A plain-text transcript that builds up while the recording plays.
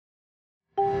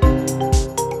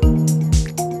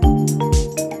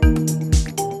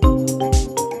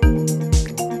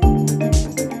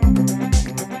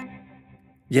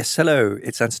Yes, hello,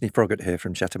 it's Anthony Froggatt here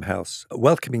from Chatham House,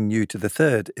 welcoming you to the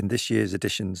third in this year's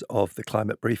editions of the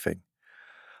Climate Briefing.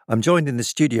 I'm joined in the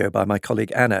studio by my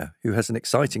colleague Anna, who has an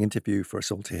exciting interview for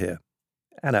us all to hear.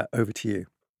 Anna, over to you.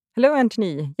 Hello,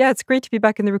 Anthony. Yeah, it's great to be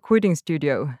back in the recording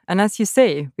studio. And as you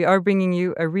say, we are bringing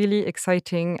you a really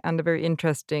exciting and a very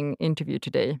interesting interview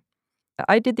today.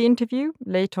 I did the interview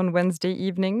late on Wednesday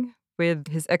evening with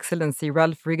His Excellency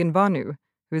Ralph Regenvanu,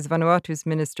 who is Vanuatu's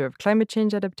Minister of Climate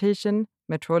Change Adaptation,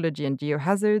 Meteorology and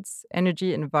Geo-Hazards,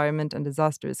 Energy, Environment and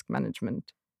Disaster Risk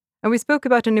Management. And we spoke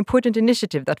about an important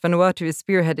initiative that Vanuatu is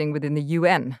spearheading within the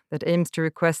UN that aims to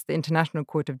request the International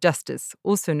Court of Justice,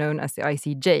 also known as the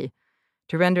ICJ,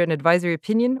 to render an advisory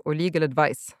opinion or legal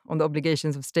advice on the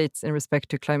obligations of states in respect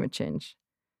to climate change.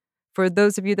 For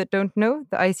those of you that don't know,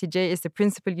 the ICJ is the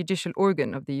principal judicial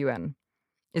organ of the UN.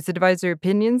 Its advisory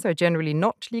opinions are generally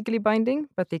not legally binding,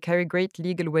 but they carry great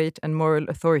legal weight and moral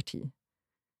authority.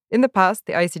 In the past,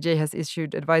 the ICJ has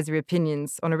issued advisory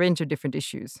opinions on a range of different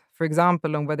issues, for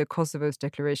example, on whether Kosovo's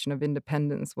declaration of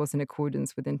independence was in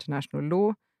accordance with international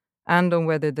law, and on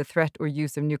whether the threat or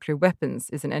use of nuclear weapons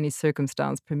is in any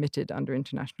circumstance permitted under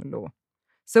international law.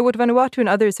 So, what Vanuatu and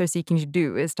others are seeking to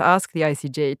do is to ask the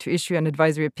ICJ to issue an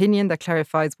advisory opinion that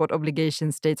clarifies what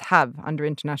obligations states have under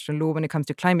international law when it comes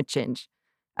to climate change,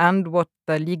 and what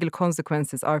the legal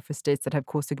consequences are for states that have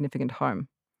caused significant harm.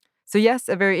 So, yes,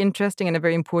 a very interesting and a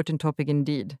very important topic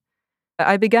indeed.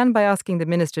 I began by asking the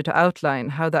minister to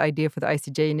outline how the idea for the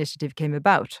ICJ initiative came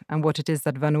about and what it is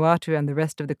that Vanuatu and the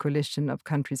rest of the coalition of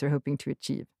countries are hoping to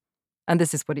achieve. And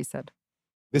this is what he said.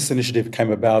 This initiative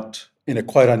came about in a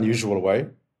quite unusual way.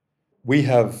 We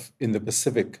have in the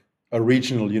Pacific a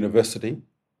regional university,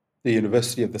 the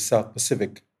University of the South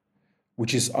Pacific,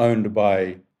 which is owned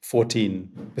by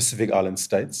 14 Pacific Island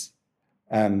states.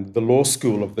 And the law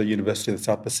school of the University of the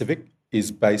South Pacific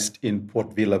is based in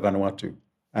Port Vila, Vanuatu.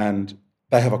 And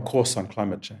they have a course on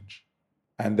climate change.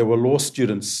 And there were law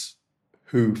students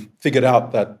who figured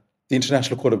out that the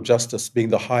International Court of Justice, being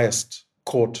the highest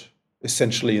court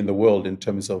essentially in the world in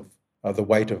terms of the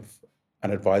weight of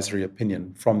an advisory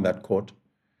opinion from that court,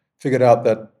 figured out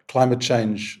that climate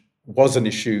change was an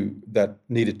issue that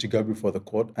needed to go before the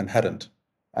court and hadn't.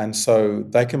 And so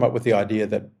they came up with the idea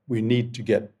that we need to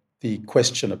get the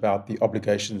question about the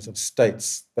obligations of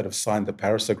states that have signed the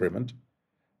Paris Agreement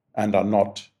and are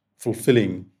not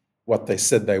fulfilling what they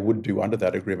said they would do under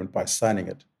that agreement by signing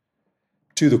it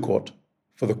to the court,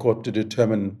 for the court to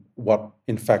determine what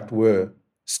in fact were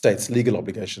states' legal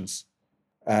obligations.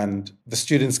 And the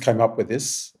students came up with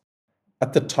this.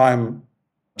 At the time,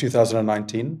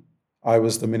 2019, I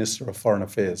was the Minister of Foreign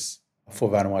Affairs for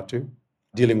Vanuatu,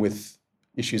 dealing with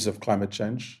issues of climate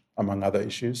change, among other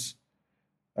issues.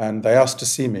 And they asked to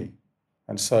see me.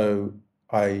 And so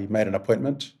I made an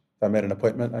appointment. They made an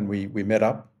appointment and we met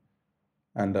up.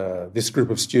 And this group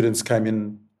of students came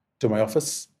in to my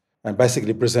office and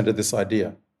basically presented this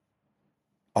idea.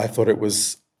 I thought it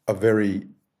was a very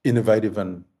innovative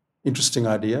and interesting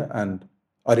idea. And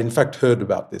I'd in fact heard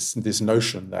about this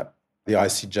notion that the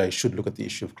ICJ should look at the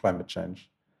issue of climate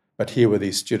change. But here were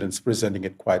these students presenting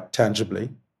it quite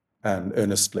tangibly and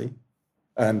earnestly.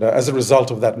 And as a result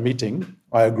of that meeting,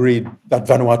 I agreed that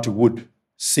Vanuatu would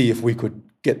see if we could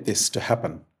get this to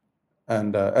happen.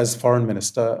 And as foreign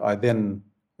minister, I then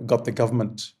got the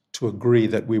government to agree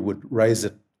that we would raise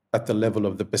it at the level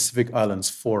of the Pacific Islands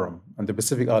Forum. And the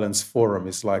Pacific Islands Forum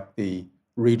is like the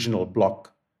regional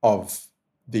bloc of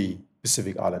the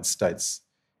Pacific Island states.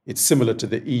 It's similar to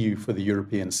the EU for the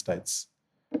European states.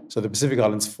 So the Pacific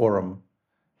Islands Forum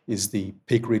is the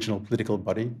peak regional political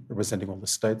body representing all the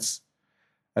states.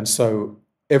 And so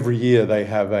every year they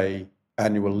have an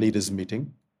annual leaders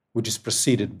meeting, which is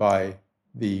preceded by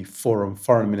the Forum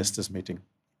Foreign Ministers meeting.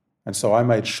 And so I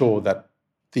made sure that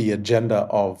the agenda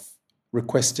of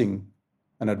requesting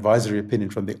an advisory opinion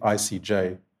from the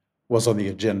ICJ was on the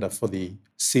agenda for the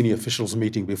senior officials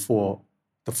meeting before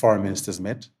the foreign ministers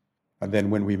met. And then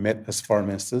when we met as foreign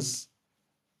ministers,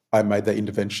 I made the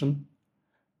intervention.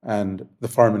 And the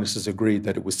foreign ministers agreed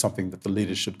that it was something that the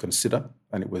leaders should consider.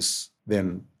 And it was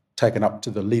then taken up to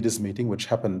the leaders' meeting, which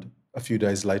happened a few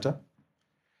days later.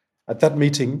 At that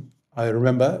meeting, I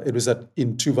remember it was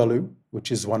in Tuvalu,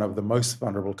 which is one of the most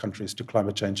vulnerable countries to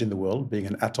climate change in the world, being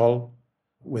an atoll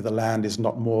where the land is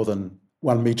not more than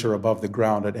 1 meter above the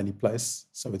ground at any place.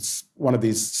 So it's one of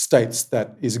these states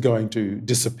that is going to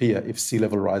disappear if sea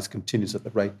level rise continues at the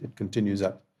rate it continues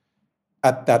at.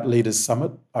 At that leaders'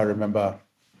 summit, I remember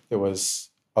there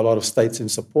was a lot of states in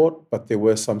support, but there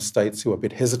were some states who were a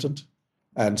bit hesitant.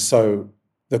 And so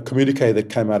the communique that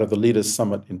came out of the leaders'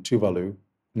 summit in Tuvalu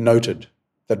noted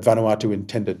that Vanuatu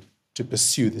intended to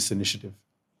pursue this initiative.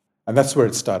 And that's where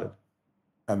it started.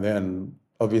 And then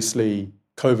obviously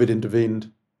COVID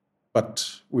intervened,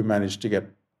 but we managed to get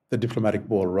the diplomatic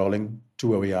ball rolling to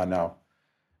where we are now.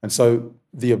 And so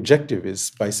the objective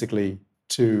is basically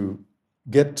to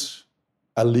get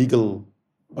a legal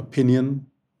opinion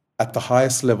at the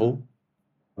highest level,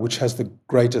 which has the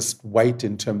greatest weight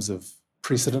in terms of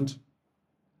precedent,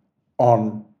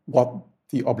 on what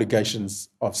the obligations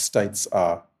of states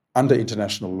are under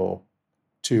international law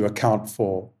to account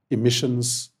for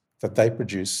emissions that they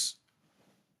produce,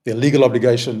 their legal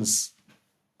obligations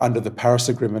under the Paris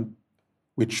Agreement,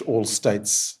 which almost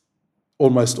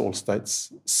all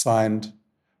states signed,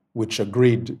 which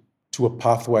agreed to a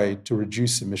pathway to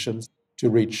reduce emissions to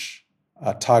reach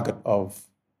a target of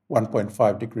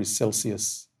 1.5 degrees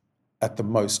Celsius at the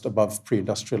most above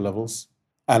pre-industrial levels.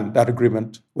 And that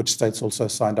agreement, which states also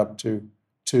signed up to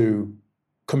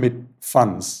commit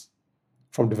funds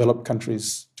from developed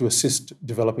countries to assist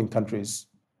developing countries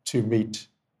to meet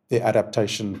their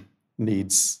adaptation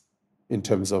needs in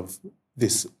terms of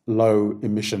this low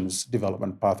emissions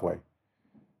development pathway.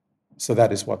 So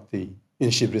that is what the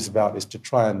initiative is about, is to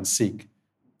try and seek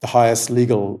the highest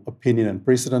legal opinion and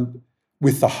precedent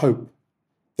with the hope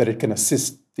that it can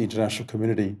assist the international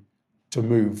community to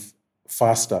move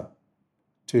faster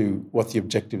to what the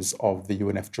objectives of the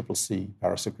UNFCCC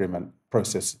Paris Agreement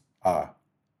process are.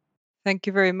 Thank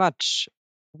you very much.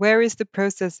 Where is the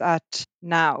process at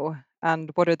now,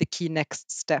 and what are the key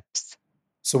next steps?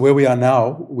 So where we are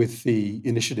now with the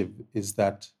initiative is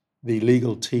that the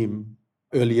legal team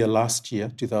earlier last year,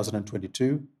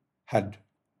 2022, had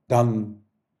done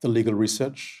the legal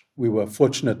research. We were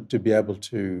fortunate to be able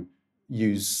to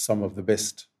use some of the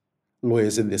best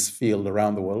lawyers in this field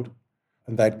around the world,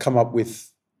 and they'd come up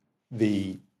with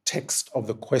the text of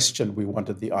the question we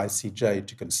wanted the ICJ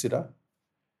to consider.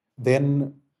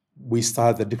 Then we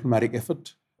started the diplomatic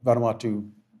effort. Vanuatu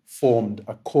formed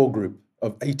a core group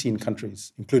of 18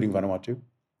 countries, including Vanuatu,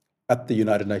 at the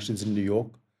United Nations in New York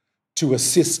to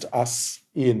assist us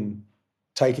in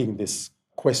taking this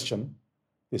question,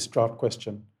 this draft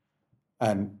question,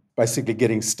 and basically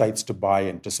getting states to buy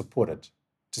in, to support it,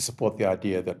 to support the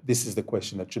idea that this is the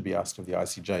question that should be asked of the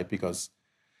ICJ, because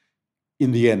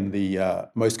in the end, the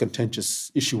most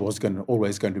contentious issue was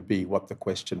always going to be what the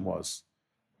question was.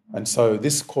 And so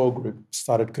this core group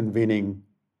started convening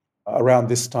around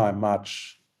this time,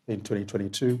 March in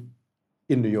 2022,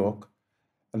 in New York,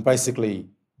 and basically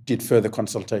did further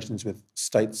consultations with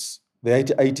states.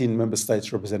 The 18 member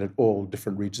states represented all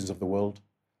different regions of the world.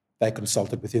 They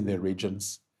consulted within their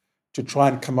regions to try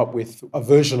and come up with a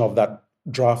version of that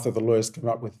draft that the lawyers came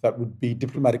up with that would be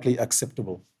diplomatically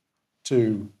acceptable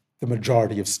to the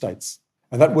majority of states.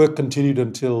 And that work continued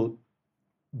until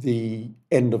the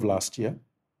end of last year.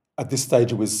 At this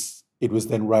stage, it was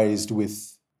then raised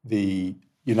with the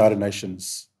United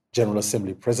Nations General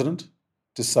Assembly President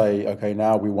to say, okay,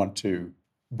 now we want to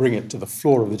bring it to the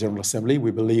floor of the General Assembly. We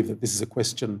believe that this is a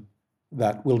question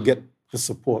that will get the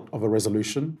support of a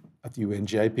resolution at the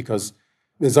UNGA, because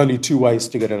there's only two ways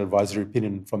to get an advisory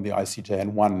opinion from the ICJ,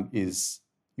 and one is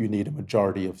you need a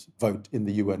majority of vote in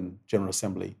the UN General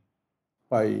Assembly.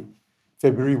 By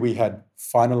February, we had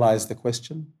finalized the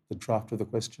question, the draft of the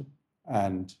question,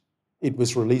 and it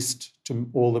was released to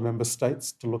all the member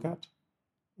states to look at.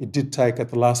 It did take, at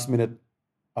the last minute,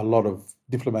 a lot of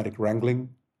diplomatic wrangling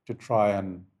to try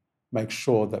and make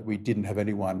sure that we didn't have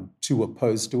anyone too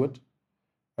opposed to it.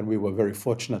 And we were very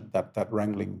fortunate that that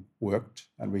wrangling worked,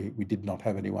 and we did not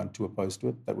have anyone too opposed to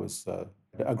it. That was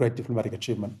a great diplomatic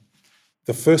achievement.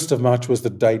 The 1st of March was the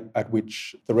date at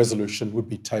which the resolution would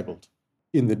be tabled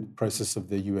in the process of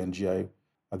the UNGA.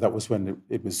 That was when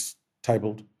it was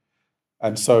tabled.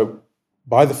 And so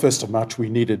by the 1st of March, we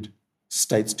needed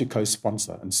states to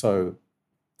co-sponsor. And so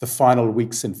the final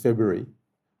weeks in February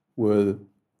were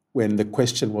when the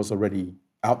question was already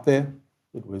out there.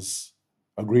 It was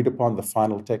agreed upon, the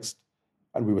final text,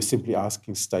 and we were simply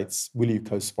asking states, will you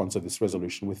co-sponsor this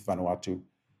resolution with Vanuatu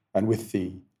and with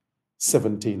the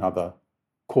 17 other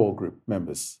core group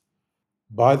members?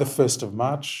 By the 1st of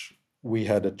March, we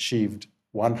had achieved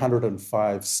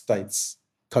 105 states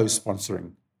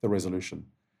co-sponsoring the resolution.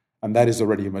 And that is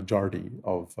already a majority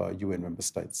of UN member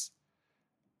states.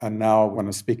 And now when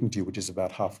I'm speaking to you, which is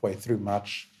about halfway through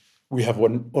March, we have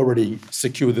already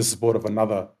secured the support of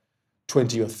another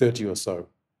 20 or 30 or so.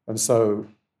 And so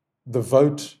the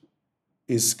vote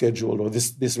is scheduled, or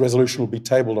this resolution will be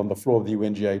tabled on the floor of the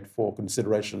UNGA for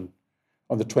consideration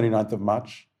on the 29th of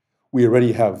March. We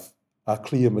already have a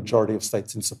clear majority of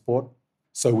states in support.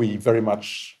 So we very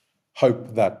much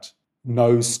hope that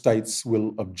no states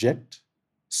will object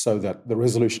so that the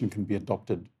resolution can be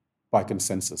adopted by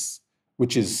consensus,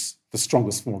 which is the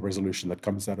strongest form of resolution that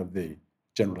comes out of the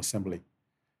General Assembly.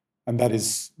 And that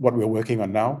is what we're working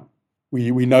on now.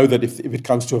 We know that if it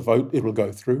comes to a vote, it will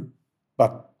go through,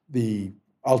 but the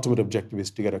ultimate objective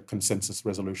is to get a consensus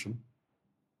resolution.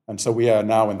 And so we are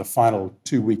now in the final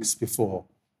 2 weeks before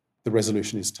the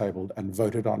resolution is tabled and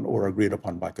voted on or agreed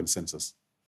upon by consensus.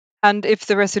 And if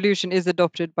the resolution is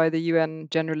adopted by the UN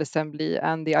General Assembly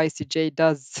and the ICJ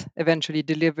does eventually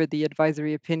deliver the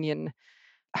advisory opinion,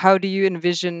 how do you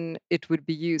envision it would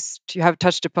be used? You have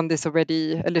touched upon this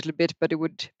already a little bit, but it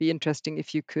would be interesting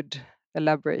if you could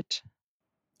elaborate.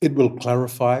 It will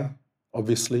clarify,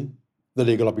 obviously, the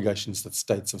legal obligations that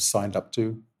states have signed up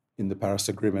to in the Paris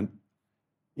Agreement,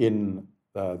 in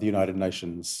the United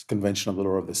Nations Convention on the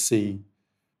Law of the Sea,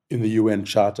 in the UN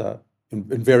Charter, in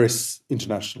various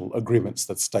international agreements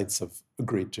that states have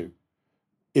agreed to.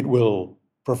 It will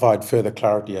provide further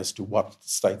clarity as to what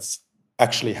states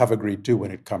actually have agreed to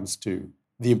when it comes to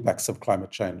the impacts of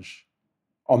climate change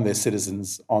on their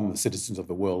citizens, on the citizens of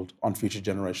the world, on future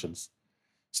generations.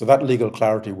 So that legal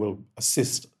clarity will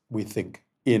assist, we think,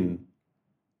 in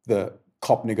the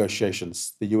COP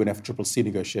negotiations, the UNFCCC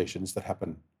negotiations that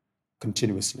happen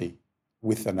continuously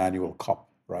with an annual COP,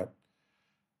 right?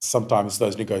 Sometimes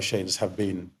those negotiations have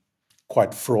been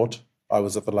quite fraught. I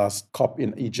was at the last COP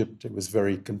in Egypt. It was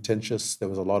very contentious. There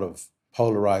was a lot of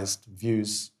polarized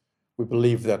views. We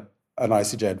believe that an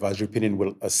ICJ advisory opinion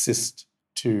will assist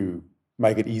to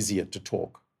make it easier to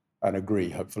talk and agree,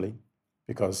 hopefully,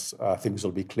 because things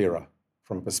will be clearer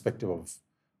from a perspective of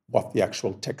what the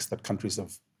actual text that countries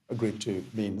have agreed to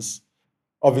means.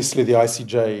 Obviously, the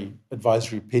ICJ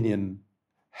advisory opinion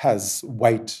has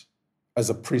weight as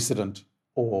a precedent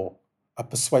or a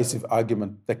persuasive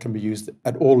argument that can be used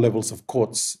at all levels of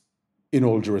courts in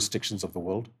all jurisdictions of the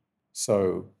world.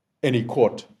 So any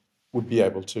court would be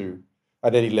able to,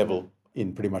 at any level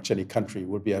in pretty much any country,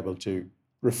 would be able to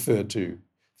refer to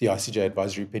the ICJ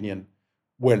advisory opinion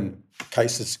when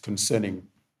cases concerning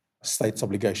states'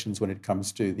 obligations when it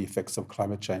comes to the effects of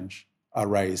climate change are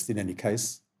raised in any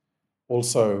case.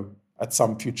 Also, at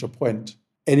some future point,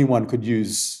 anyone could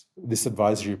use this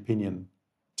advisory opinion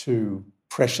to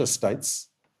pressure states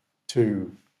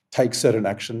to take certain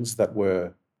actions that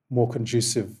were more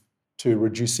conducive to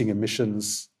reducing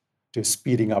emissions, to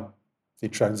speeding up the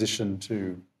transition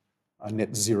to a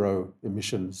net zero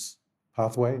emissions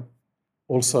pathway.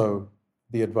 Also,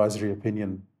 the advisory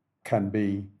opinion can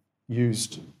be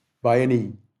used by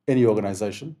any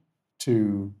organization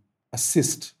to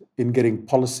assist in getting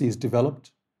policies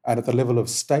developed, and at the level of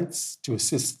states to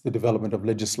assist the development of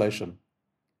legislation,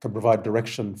 can provide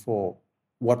direction for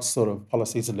what sort of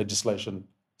policies and legislation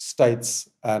states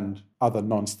and other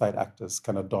non-state actors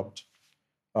can adopt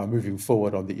moving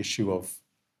forward on the issue of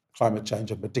climate change,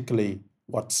 and particularly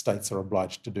what states are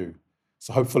obliged to do.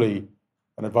 So hopefully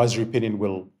an advisory opinion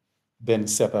will then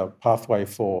set a pathway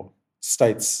for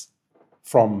states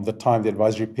from the time the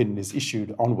advisory opinion is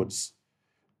issued onwards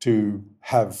to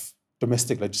have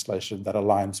domestic legislation that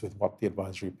aligns with what the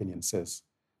advisory opinion says.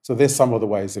 So there's some of the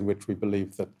ways in which we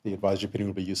believe that the advisory opinion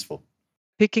will be useful.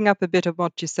 Picking up a bit of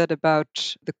what you said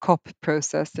about the COP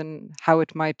process and how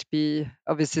it might be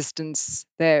of assistance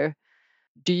there,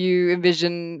 do you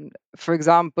envision, for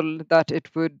example, that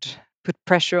it would put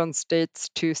pressure on states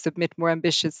to submit more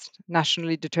ambitious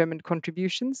nationally determined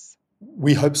contributions?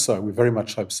 We hope so. We very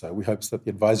much hope so. We hope that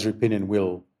the advisory opinion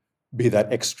will be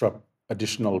that extra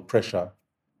additional pressure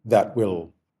that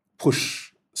will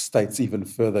push states even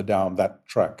further down that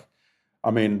track.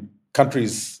 I mean,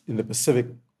 countries in the Pacific,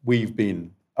 we've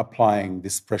been applying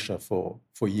this pressure for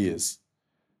years.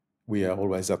 We are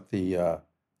always at the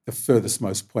furthest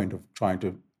most point of trying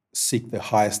to seek the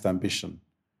highest ambition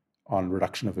on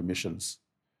reduction of emissions.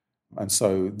 And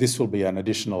so this will be an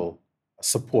additional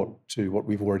support to what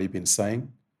we've already been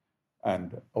saying.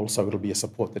 And also it'll be a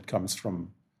support that comes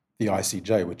from the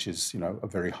ICJ, which is, a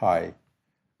very high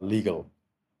legal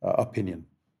opinion.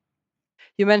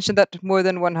 You mentioned that more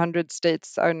than 100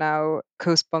 states are now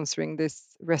co-sponsoring this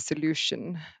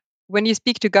resolution. When you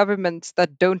speak to governments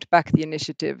that don't back the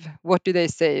initiative, what do they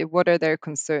say? What are their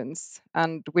concerns?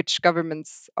 And which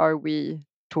governments are we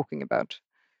talking about?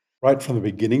 Right from the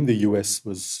beginning, the US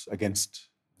was against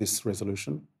this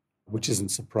resolution, which isn't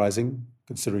surprising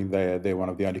considering they're one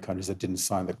of the only countries that didn't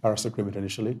sign the Paris Agreement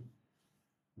initially.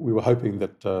 We were hoping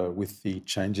that with the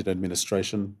change in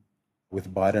administration,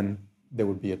 with Biden, there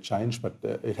would be a change, but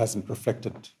it hasn't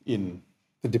reflected in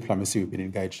the diplomacy we've been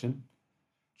engaged in.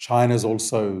 China's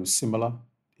also similar.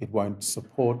 It won't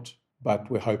support, but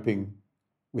we're hoping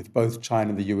with both China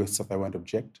and the US that they won't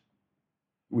object.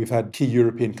 We've had key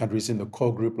European countries in the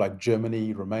core group like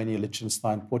Germany, Romania,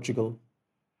 Liechtenstein, Portugal.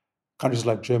 Countries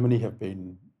like Germany have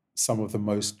been some of the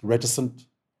most reticent,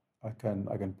 I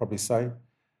can probably say.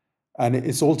 And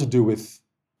it's all to do with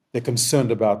they're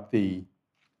concerned about the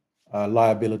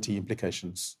liability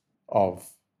implications of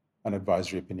an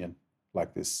advisory opinion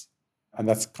like this. And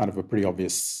that's kind of a pretty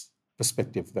obvious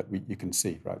perspective that you can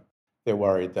see, right? They're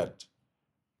worried that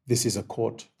this is a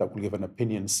court that will give an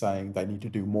opinion saying they need to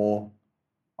do more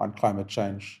on climate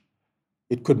change.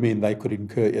 It could mean they could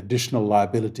incur additional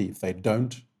liability if they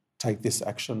don't take this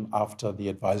action after the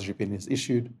advisory opinion is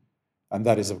issued. And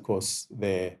that is, of course,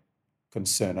 their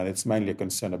concern. And it's mainly a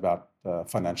concern about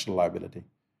financial liability.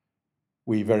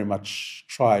 We very much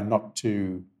try not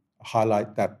to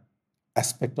highlight that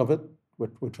aspect of it.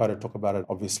 We try to talk about it,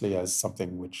 obviously, as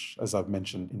something which, as I've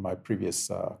mentioned in my previous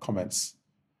comments,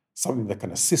 something that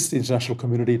can assist the international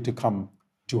community to come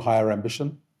to higher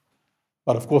ambition.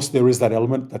 But of course, there is that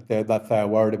element that they are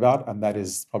worried about, and that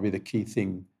is probably the key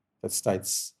thing that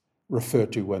states refer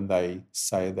to when they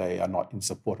say they are not in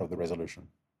support of the resolution.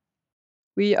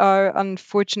 We are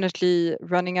unfortunately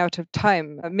running out of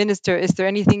time. Minister, is there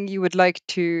anything you would like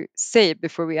to say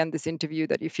before we end this interview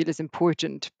that you feel is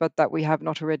important, but that we have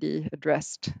not already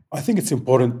addressed? I think it's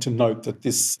important to note that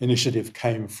this initiative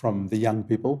came from the young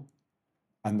people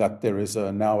and that there is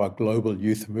now a global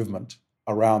youth movement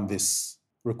around this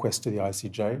request to the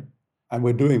ICJ. And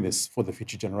we're doing this for the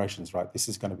future generations, right? This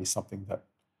is going to be something that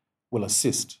will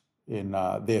assist in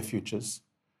their futures.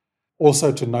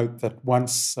 Also to note that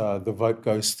once the vote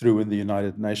goes through in the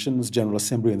United Nations General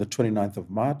Assembly on the 29th of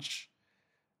March,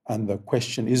 and the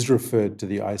question is referred to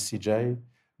the ICJ,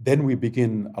 then we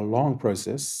begin a long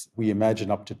process. We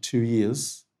imagine up to 2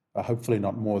 years, hopefully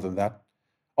not more than that,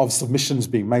 of submissions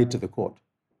being made to the court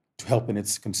to help in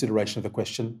its consideration of the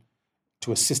question,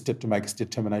 to assist it to make its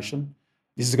determination.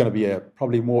 This is going to be a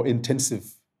probably more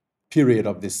intensive period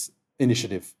of this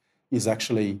initiative, is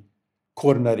actually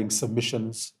coordinating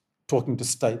submissions, talking to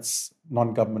states,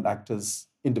 non-government actors,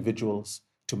 individuals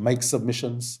to make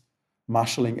submissions,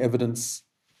 marshalling evidence,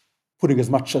 putting as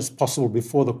much as possible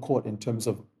before the court in terms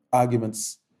of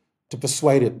arguments to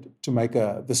persuade it to make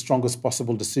the strongest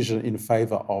possible decision in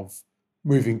favor of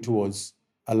moving towards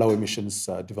a low emissions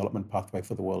development pathway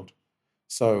for the world.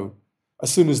 So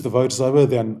as soon as the vote is over,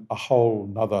 then a whole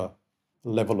nother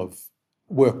level of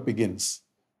work begins.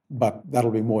 But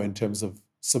that'll be more in terms of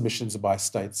submissions by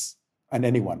states and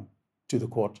anyone to the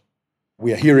court.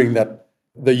 We are hearing that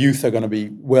the youth are going to be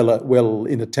well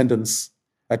in attendance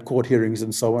at court hearings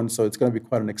and so on. So it's going to be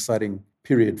quite an exciting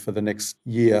period for the next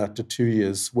year to 2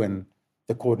 years when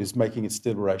the court is making its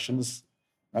deliberations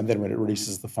and then when it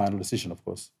releases the final decision, of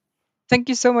course. Thank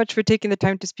you so much for taking the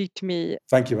time to speak to me.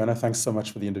 Thank you, Anna. Thanks so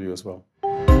much for the interview as well.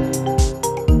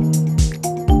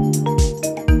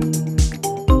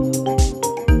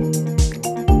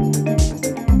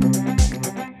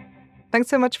 Thanks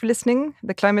so much for listening.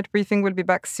 The Climate Briefing will be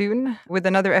back soon with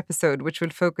another episode which will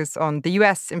focus on the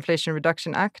US Inflation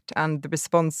Reduction Act and the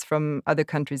response from other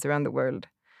countries around the world.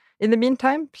 In the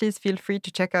meantime, please feel free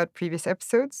to check out previous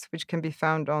episodes, which can be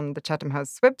found on the Chatham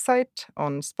House website,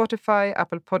 on Spotify,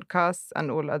 Apple Podcasts,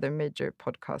 and all other major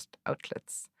podcast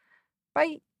outlets.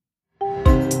 Bye!